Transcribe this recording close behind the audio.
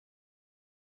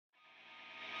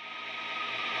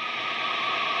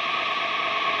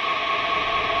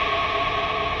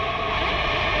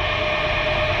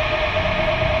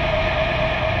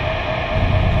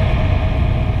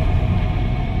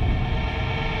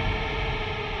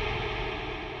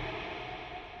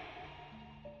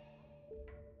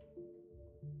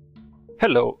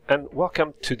Hello and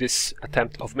welcome to this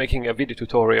attempt of making a video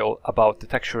tutorial about the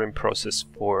texturing process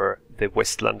for the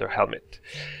Wastelander helmet.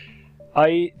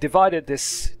 I divided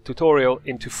this tutorial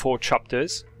into 4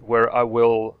 chapters where I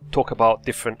will talk about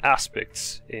different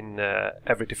aspects in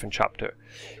every different chapter.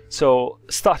 So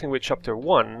starting with chapter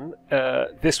 1,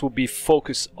 this will be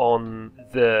focused on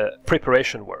the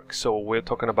preparation work. So we're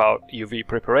talking about UV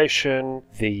preparation,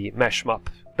 the mesh map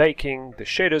baking, the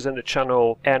shaders and the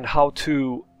channel, and how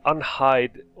to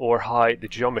unhide or hide the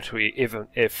geometry even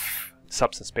if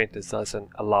Substance Painter doesn't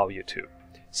allow you to.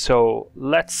 So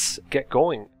let's get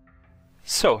going.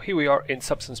 So here we are in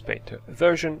Substance Painter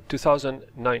version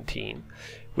 2019,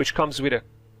 which comes with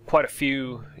quite a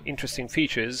few interesting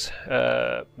features,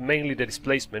 mainly the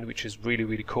displacement, which is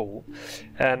really cool,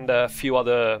 and a few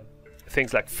other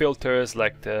things like filters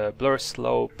like the blur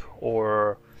slope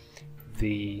or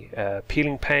the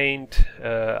peeling paint,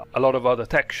 a lot of other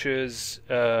textures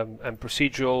and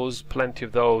procedurals, plenty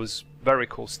of those, very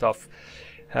cool stuff.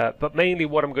 But mainly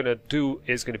what I'm going to do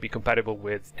is going to be compatible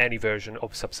with any version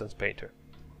of Substance Painter.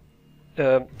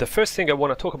 The first thing I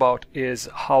want to talk about is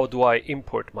how do I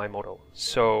import my model.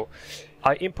 So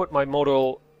I import my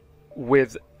model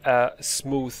with a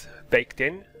smooth baked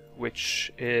in,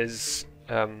 which is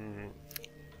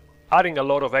adding a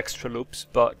lot of extra loops,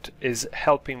 but is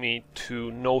helping me to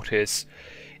notice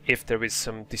if there is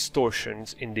some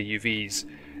distortions in the UVs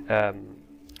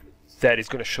that is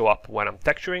going to show up when I'm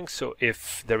texturing. So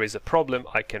if there is a problem,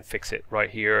 I can fix it right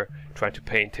here, try to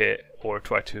paint it or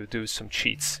try to do some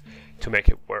cheats to make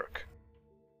it work.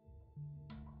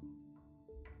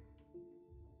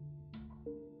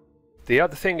 The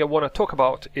other thing I want to talk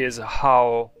about is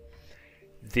how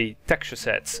the texture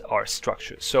sets are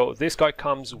structured. So this guy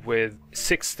comes with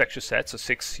 6 texture sets, or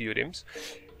 6 UDIMs,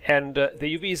 and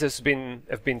the UVs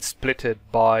have been splitted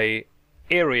by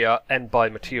area and by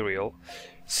material.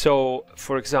 So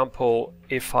for example,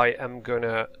 if I am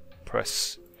gonna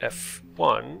press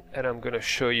F1 and I'm gonna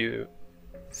show you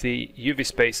the UV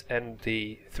space and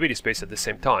the 3D space at the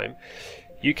same time,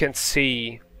 you can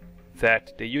see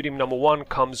that the UDIM number 1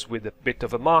 comes with a bit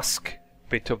of a mask,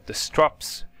 bit of the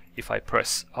straps. If I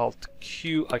press Alt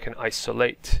Q, I can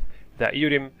isolate that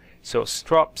UDIM. So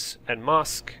straps and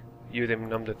mask. UDIM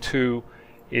number 2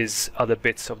 is other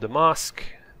bits of the mask,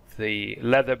 the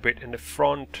leather bit in the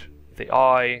front, the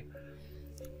eye,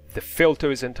 the filter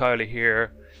is entirely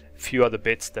here, a few other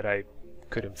bits that I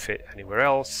couldn't fit anywhere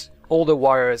else. All the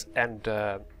wires and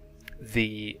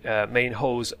the main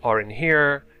hose are in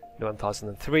here.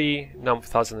 1003,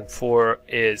 1004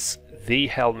 is the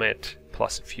helmet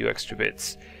plus a few extra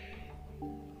bits.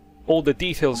 All the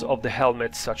details of the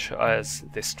helmet, such as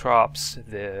the straps,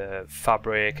 the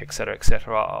fabric, etc.,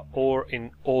 are all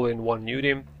in one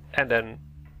UDIM. And then,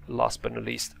 last but not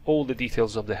least, all the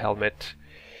details of the helmet,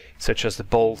 such as the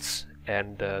bolts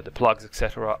and the plugs,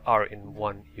 etc., are in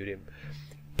one UDIM,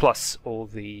 plus all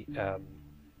the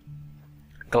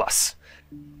glass.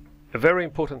 A very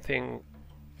important thing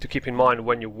to keep in mind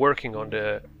when you're working on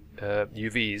the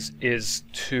UVs is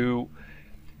to,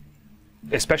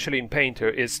 especially in Painter,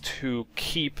 is to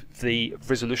keep the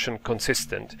resolution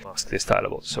consistent. Mask this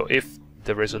stylable. So if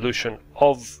the resolution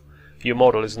of your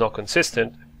model is not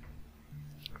consistent,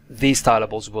 these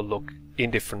stylables will look in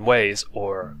different ways,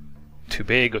 or too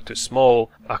big or too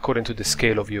small, according to the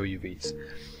scale of your UVs.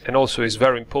 And also it's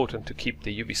very important to keep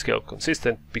the UV scale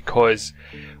consistent, because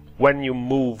when you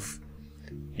move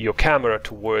your camera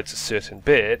towards a certain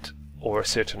bit or a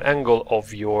certain angle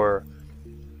of your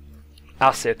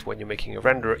asset when you're making a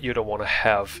render, you don't want to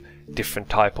have different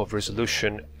type of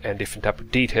resolution and different type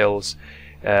of details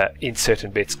in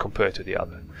certain bits compared to the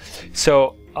other.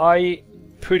 So I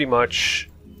pretty much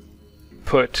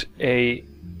put a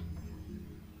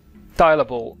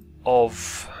stylable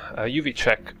of UV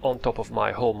check on top of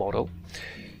my whole model.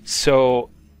 So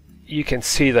you can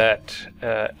see that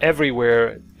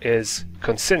everywhere is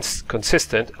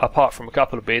consistent apart from a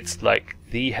couple of bits like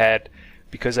the head,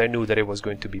 because I knew that it was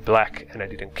going to be black and I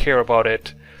didn't care about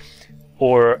it,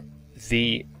 or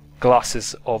the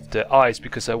glasses of the eyes,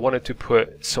 because I wanted to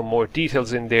put some more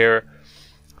details in there.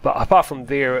 But apart from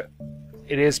there,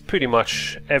 it is pretty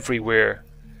much everywhere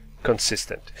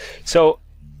consistent. So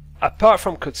apart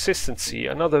from consistency,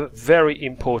 another very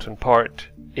important part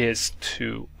is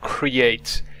to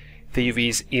create the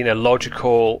UVs in a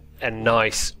logical and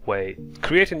nice way.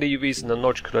 Creating the UVs in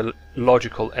a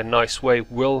logical and nice way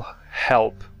will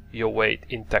help your weight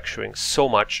in texturing so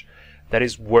much that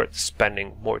is worth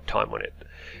spending more time on it.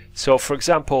 So for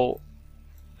example,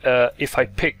 if I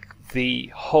pick the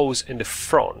hose in the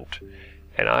front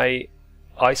and I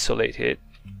isolate it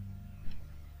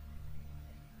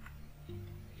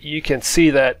you can see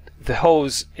that the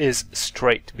hose is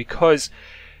straight, because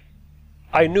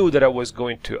I knew that I was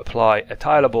going to apply a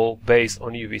tileable based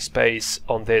on UV space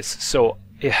on this, so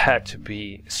it had to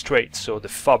be straight, so the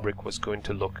fabric was going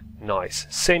to look nice.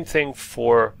 Same thing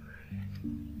for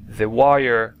the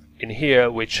wire in here,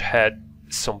 which had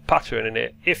some pattern in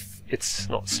it. If it's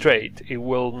not straight, it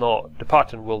will not, the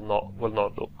pattern will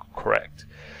not look correct.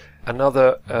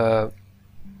 Another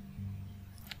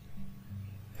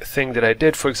thing that I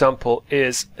did, for example,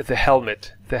 is the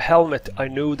helmet. The helmet, I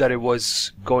knew that it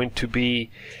was going to be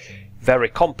very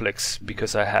complex,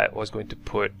 because I was going to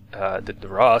put the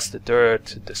rust, the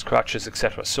dirt, the scratches,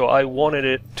 etc. So I wanted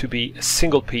it to be a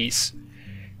single piece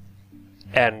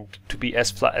and to be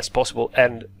as flat as possible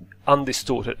and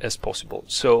undistorted as possible.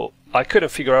 So I couldn't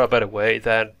figure out a better way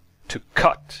than to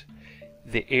cut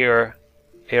the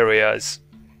areas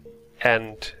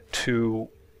and to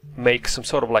make some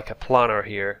sort of like a planar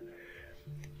here.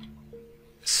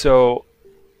 So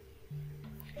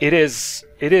it is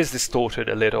distorted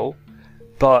a little,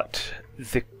 but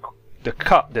the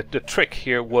trick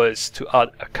here was to add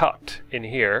a cut in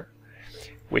here,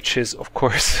 which is, of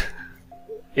course,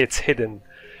 it's hidden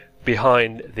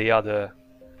behind the other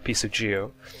piece of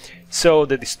geo. So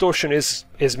the distortion is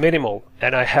minimal,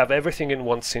 and I have everything in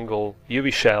one single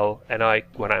UV shell, and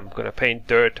when I'm going to paint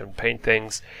dirt and paint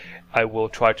things, I will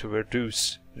try to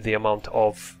reduce the amount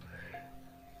of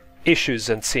issues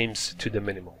and seams to the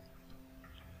minimal.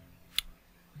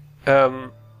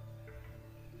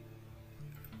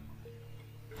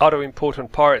 Other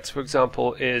important parts, for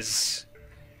example, is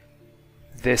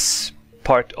this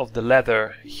part of the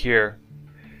leather here.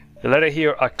 The leather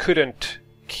here, I couldn't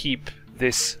keep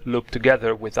this loop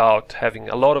together without having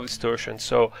a lot of distortion,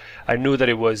 so I knew that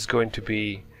it was going to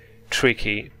be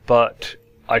tricky, but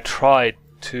I tried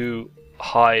to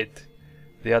hide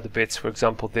the other bits. For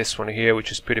example, this one here,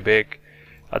 which is pretty big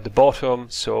at the bottom,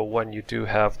 so when you do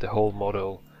have the whole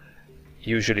model,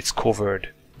 usually it's covered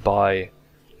by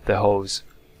the hose.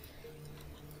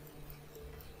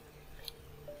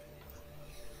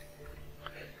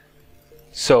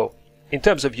 So in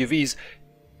terms of UVs,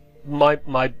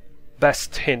 my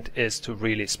best hint is to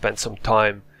really spend some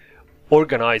time,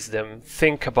 organize them,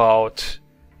 think about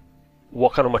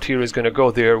what kind of material is going to go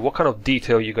there, what kind of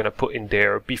detail you're going to put in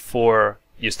there before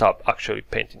you start actually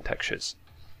painting textures.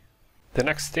 The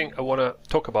next thing I want to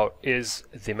talk about is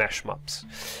the mesh maps.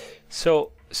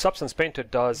 So Substance Painter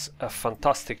does a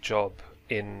fantastic job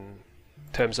in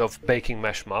terms of baking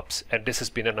mesh maps, and this has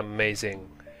been an amazing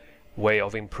way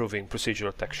of improving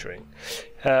procedural texturing.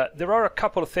 There are a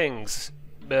couple of things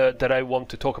that I want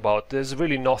to talk about. There's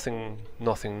really nothing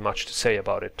much to say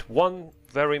about it. One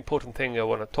very important thing I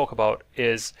want to talk about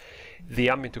is the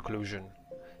ambient occlusion.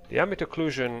 The ambient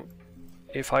occlusion,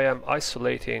 if I am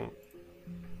isolating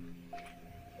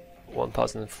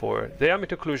 1004, the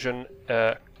ambient occlusion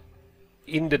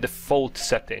in the default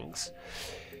settings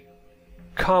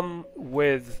come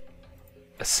with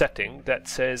a setting that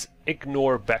says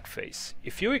ignore backface.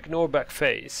 If you ignore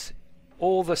backface,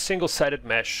 all the single-sided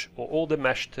mesh or all the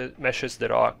meshes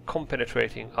that are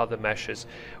compenetrating other meshes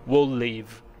will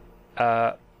leave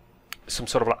some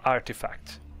sort of like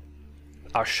artifact.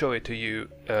 I'll show it to you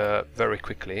very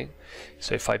quickly.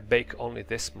 So if I bake only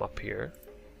this map here,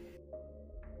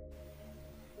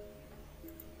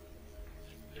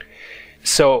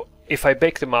 so if I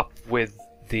bake them up with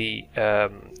the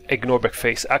ignore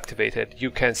backface activated,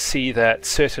 you can see that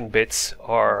certain bits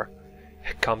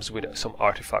comes with some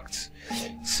artifacts.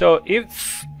 So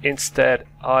if instead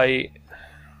I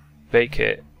bake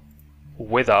it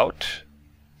without,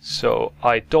 so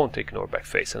I don't ignore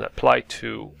backface and apply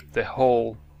to the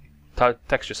whole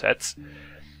texture sets,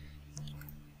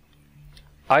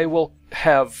 I will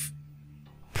have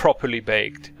properly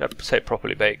baked,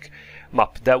 properly baked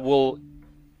map that will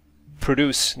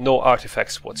produce no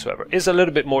artifacts whatsoever. It's a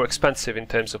little bit more expensive in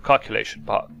terms of calculation,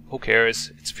 but who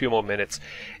cares, it's a few more minutes.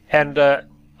 And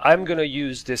I'm gonna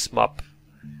use this map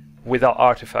without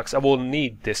artifacts. I will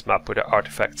need this map without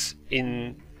artifacts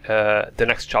in the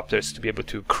next chapters to be able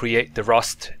to create the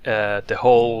rust, the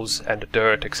holes and the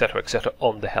dirt, etc.,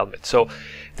 on the helmet. So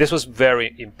this was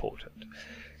very important.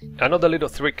 Another little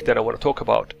trick that I want to talk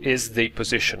about is the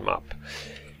position map.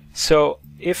 So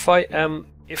if I'm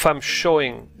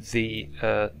showing the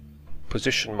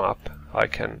position map, I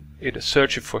can either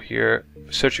search it for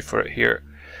it here.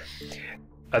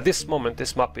 At this moment,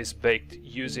 this map is baked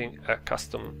using a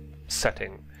custom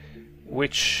setting,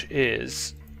 which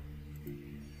is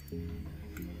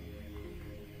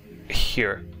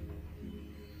here,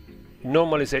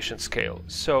 normalization scale.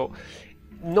 So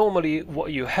normally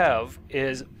what you have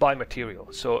is by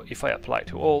material. So if I apply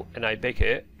to all and I bake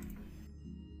it,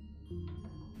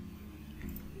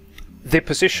 the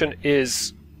position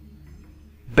is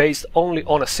based only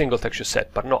on a single texture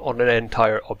set, but not on an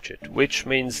entire object, which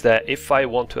means that if I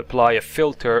want to apply a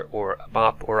filter or a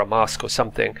map or a mask or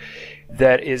something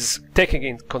that is taking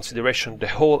into consideration the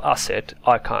whole asset,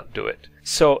 I can't do it.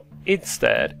 So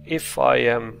instead, if I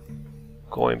am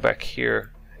going back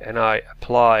here and I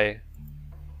apply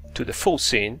to the full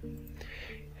scene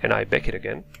and I bake it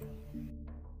again,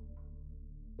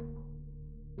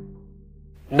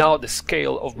 now the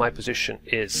scale of my position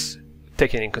is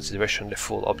taking in consideration the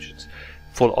full object.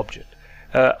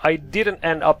 I didn't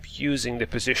end up using the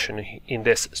position in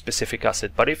this specific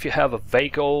asset, but if you have a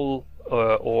vehicle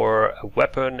or a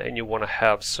weapon and you want to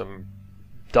have some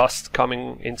dust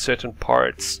coming in certain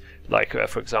parts, like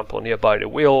for example nearby the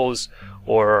wheels,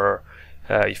 or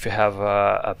if you have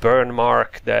a burn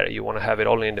mark that you want to have it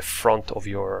only in the front of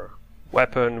your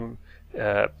weapon,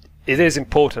 it is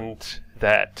important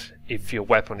that if your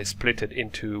weapon is splitted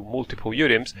into multiple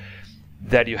UDIMs,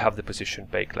 that you have the position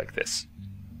baked like this.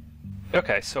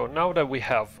 Okay, so now that we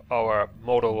have our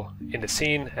model in the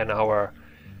scene and our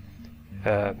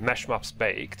mesh maps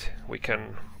baked, we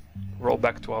can roll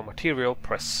back to our material,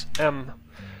 press M.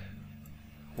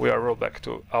 We are rolled back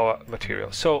to our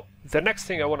material. So the next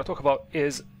thing I want to talk about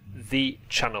is the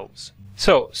channels.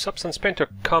 So Substance Painter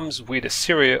comes with a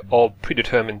series of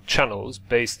predetermined channels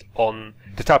based on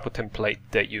the type of template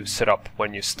that you set up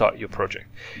when you start your project.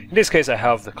 In this case I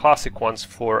have the classic ones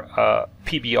for a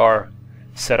PBR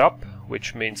setup,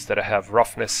 which means that I have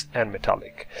roughness and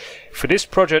metallic. For this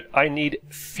project I need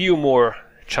few more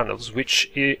channels,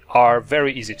 which are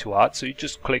very easy to add. So you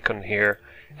just click on here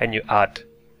and you add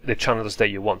the channels that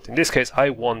you want. In this case I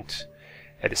want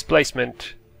a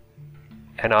displacement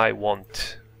and I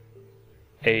want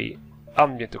a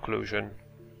ambient occlusion,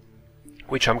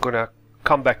 which I'm gonna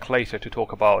come back later to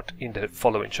talk about in the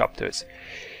following chapters.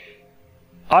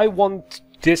 I want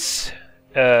this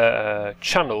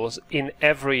channels in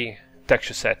every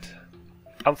texture set.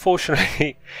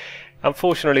 Unfortunately,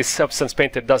 Substance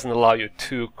Painter doesn't allow you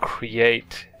to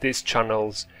create these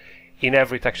channels in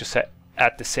every texture set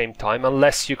at the same time,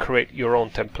 unless you create your own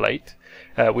template,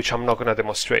 which I'm not going to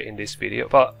demonstrate in this video,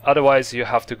 but otherwise you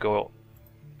have to go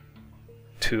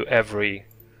to every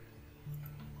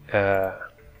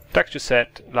texture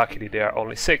set. Luckily there are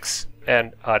only 6,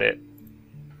 and add it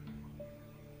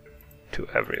to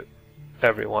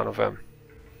every one of them.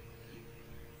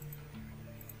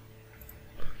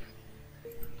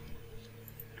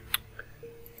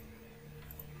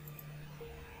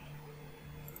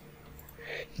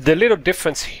 The little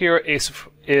difference here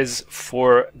is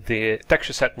for the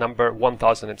texture set number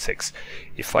 1006.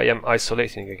 If I am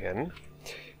isolating again,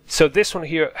 so this one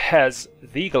here has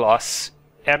the glass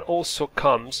and also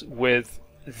comes with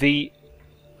the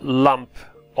lamp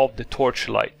of the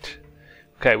torchlight,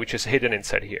 okay, which is hidden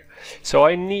inside here. So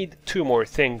I need 2 more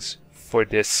things for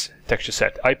this texture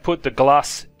set. I put the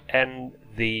glass and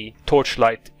the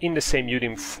torchlight in the same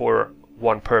UDIM for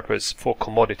one purpose, for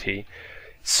commodity.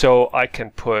 So I can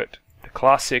put the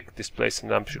classic displace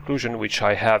and ambient occlusion, which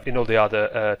I have in all the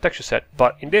other texture set,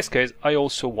 but in this case I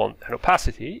also want an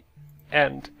opacity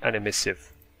and an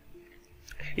emissive.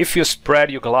 If you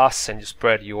spread your glass and you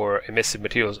spread your emissive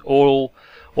materials all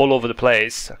over the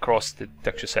place across the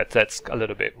texture set, that's a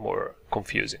little bit more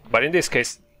confusing. But in this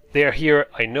case they're here,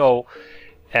 I know,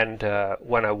 and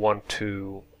when I want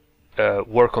to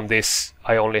work on this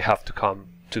I only have to come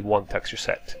to one texture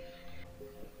set.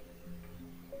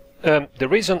 The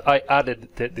reason I added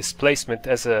the displacement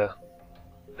as a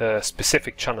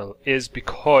specific channel is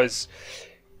because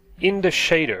in the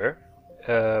shader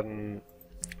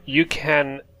you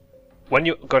can, when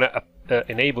you're gonna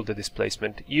enable the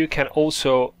displacement, you can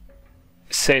also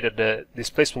say that the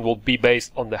displacement will be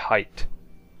based on the height.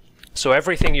 So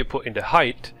everything you put in the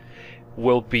height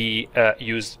will be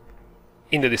used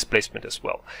in the displacement as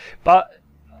well. But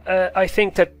I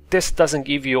think that this doesn't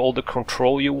give you all the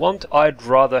control you want. I'd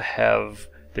rather have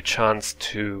the chance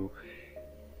to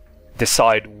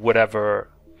decide whatever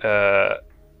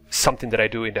something that I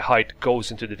do in the height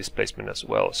goes into the displacement as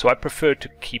well. So I prefer to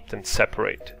keep them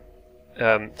separate.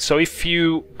 So if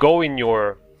you go in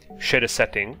your shader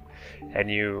setting and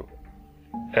you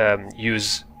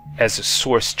use as a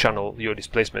source channel your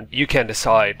displacement, you can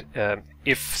decide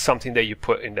if something that you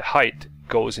put in the height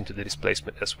goes into the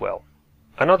displacement as well.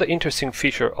 Another interesting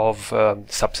feature of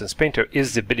Substance Painter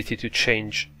is the ability to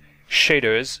change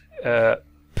shaders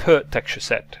per texture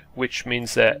set, which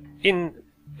means that in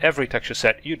every texture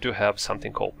set you do have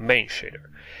something called main shader.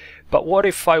 But what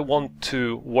if I want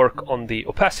to work on the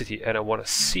opacity and I want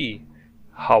to see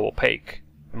how opaque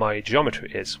my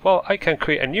geometry is? Well, I can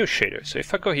create a new shader. So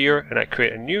if I go here and I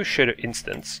create a new shader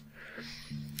instance,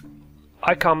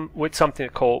 I come with something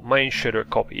called main shader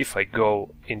copy. If I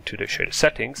go into the shader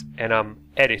settings and I'm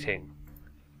editing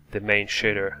the main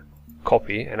shader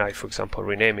copy, and I, for example,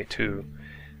 rename it to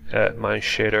main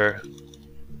shader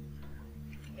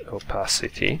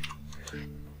opacity,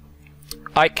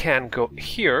 I can go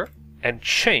here and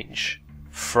change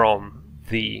from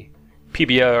the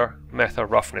PBR method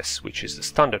roughness, which is the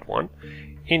standard one,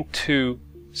 into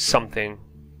something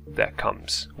that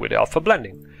comes with alpha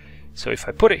blending. So if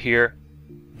I put it here,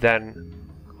 then,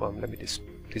 well, let me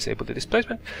disable the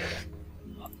displacement.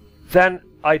 Then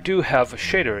I do have a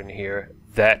shader in here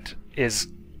that is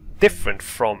different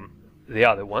from the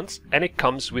other ones, and it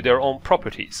comes with their own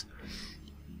properties.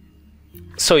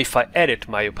 So if I edit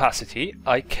my opacity,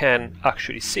 I can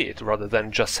actually see it rather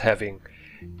than just having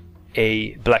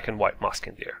a black and white mask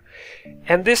in there.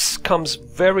 And this comes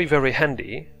very, very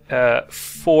handy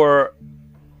for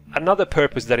another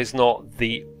purpose that is not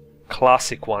the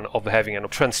classic one of having a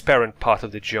transparent part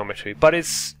of the geometry, but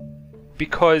it's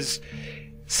because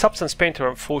Substance Painter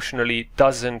unfortunately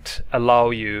doesn't allow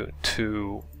you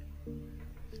to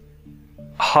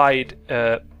hide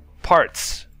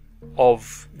parts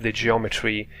of the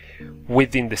geometry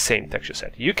within the same texture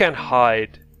set. You can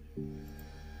hide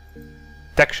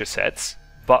texture sets,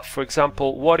 but for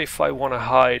example, what if I want to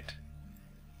hide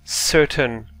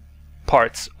certain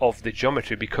parts of the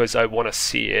geometry because I want to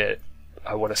see it,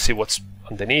 I want to see what's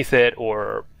underneath it,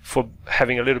 or for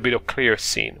having a little bit of clear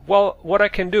scene? Well, what I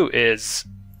can do is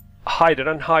hide and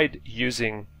unhide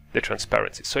using the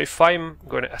transparency. So if I'm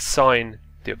going to assign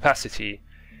the opacity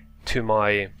to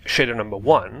my shader number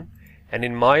 1, and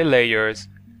in my layers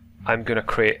I'm going to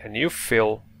create a new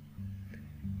fill,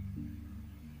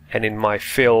 and in my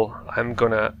fill I'm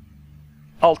going to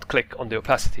alt click on the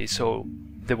opacity, so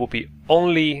there will be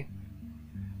only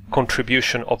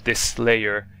contribution of this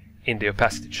layer in the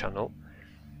opacity channel.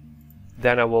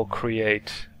 Then I will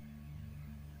create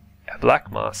a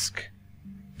black mask,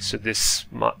 so this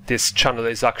channel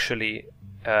is actually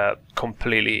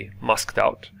completely masked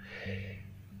out.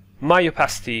 My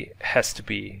opacity has to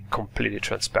be completely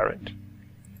transparent,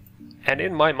 and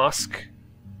in my mask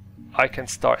I can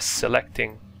start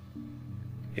selecting.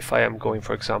 If I am going,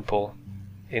 for example,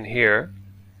 in here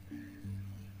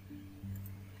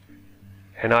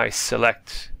and I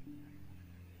select,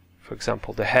 for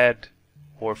example, the head,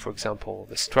 or for example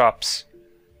the straps,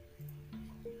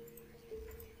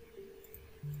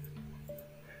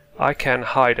 I can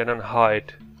hide and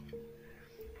unhide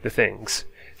the things.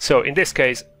 So in this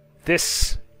case,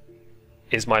 this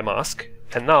is my mask,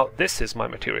 and now this is my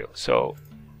material. So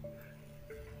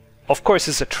of course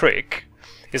it's a trick,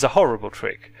 it's a horrible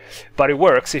trick, but it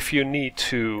works if you need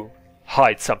to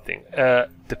hide something.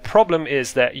 The problem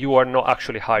is that you are not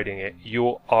actually hiding it,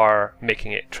 you are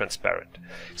making it transparent.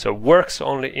 So it works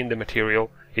only in the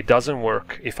material. It doesn't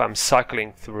work if I'm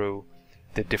cycling through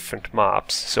the different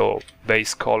maps, so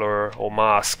base color or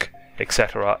mask,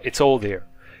 etc. It's all there.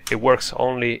 It works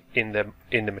only in the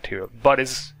material, but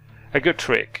it's a good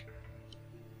trick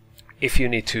if you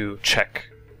need to check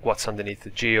what's underneath the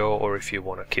geo, or if you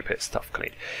want to keep it stuff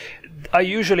clean. I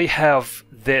usually have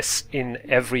this in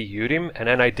every UDIM, and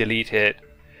then I delete it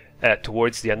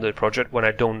towards the end of the project when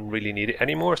I don't really need it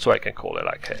anymore, so I can call it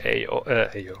like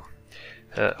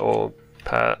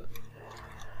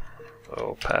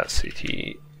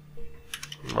opacity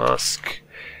mask,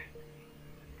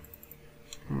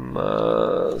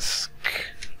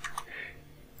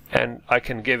 and I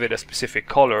can give it a specific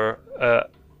color,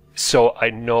 so I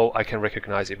know I can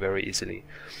recognize it very easily.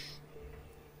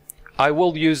 I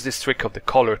will use this trick of the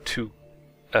color to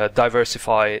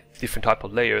diversify different type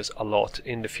of layers a lot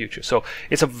in the future. So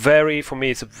it's a very, for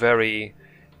me, it's a very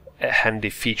handy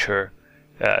feature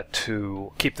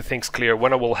to keep the things clear.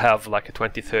 When I will have like a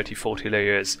 20, 30, 40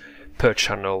 layers per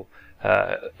channel,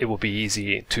 it will be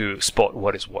easy to spot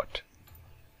what is what.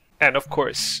 And of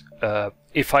course,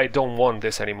 if I don't want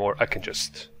this anymore, I can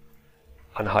just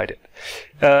unhide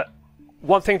it.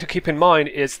 One thing to keep in mind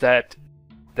is that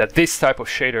this type of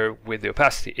shader with the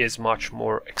opacity is much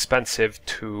more expensive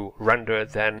to render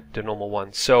than the normal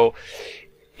one. So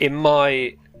it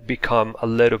might become a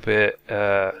little bit,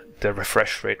 the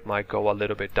refresh rate might go a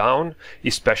little bit down,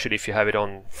 especially if you have it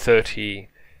on 30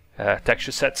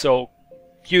 texture sets. So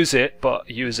use it, but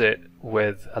use it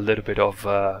with a little bit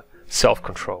of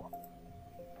self-control.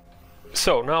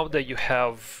 So now that you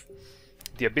have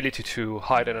the ability to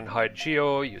hide and unhide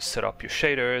geo, you set up your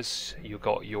shaders, you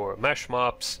got your mesh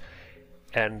maps,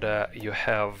 and you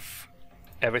have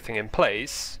everything in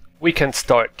place, we can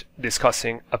start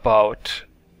discussing about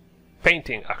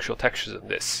painting actual textures in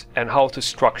this and how to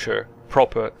structure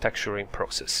proper texturing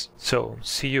process. So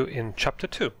see you in chapter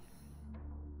 2.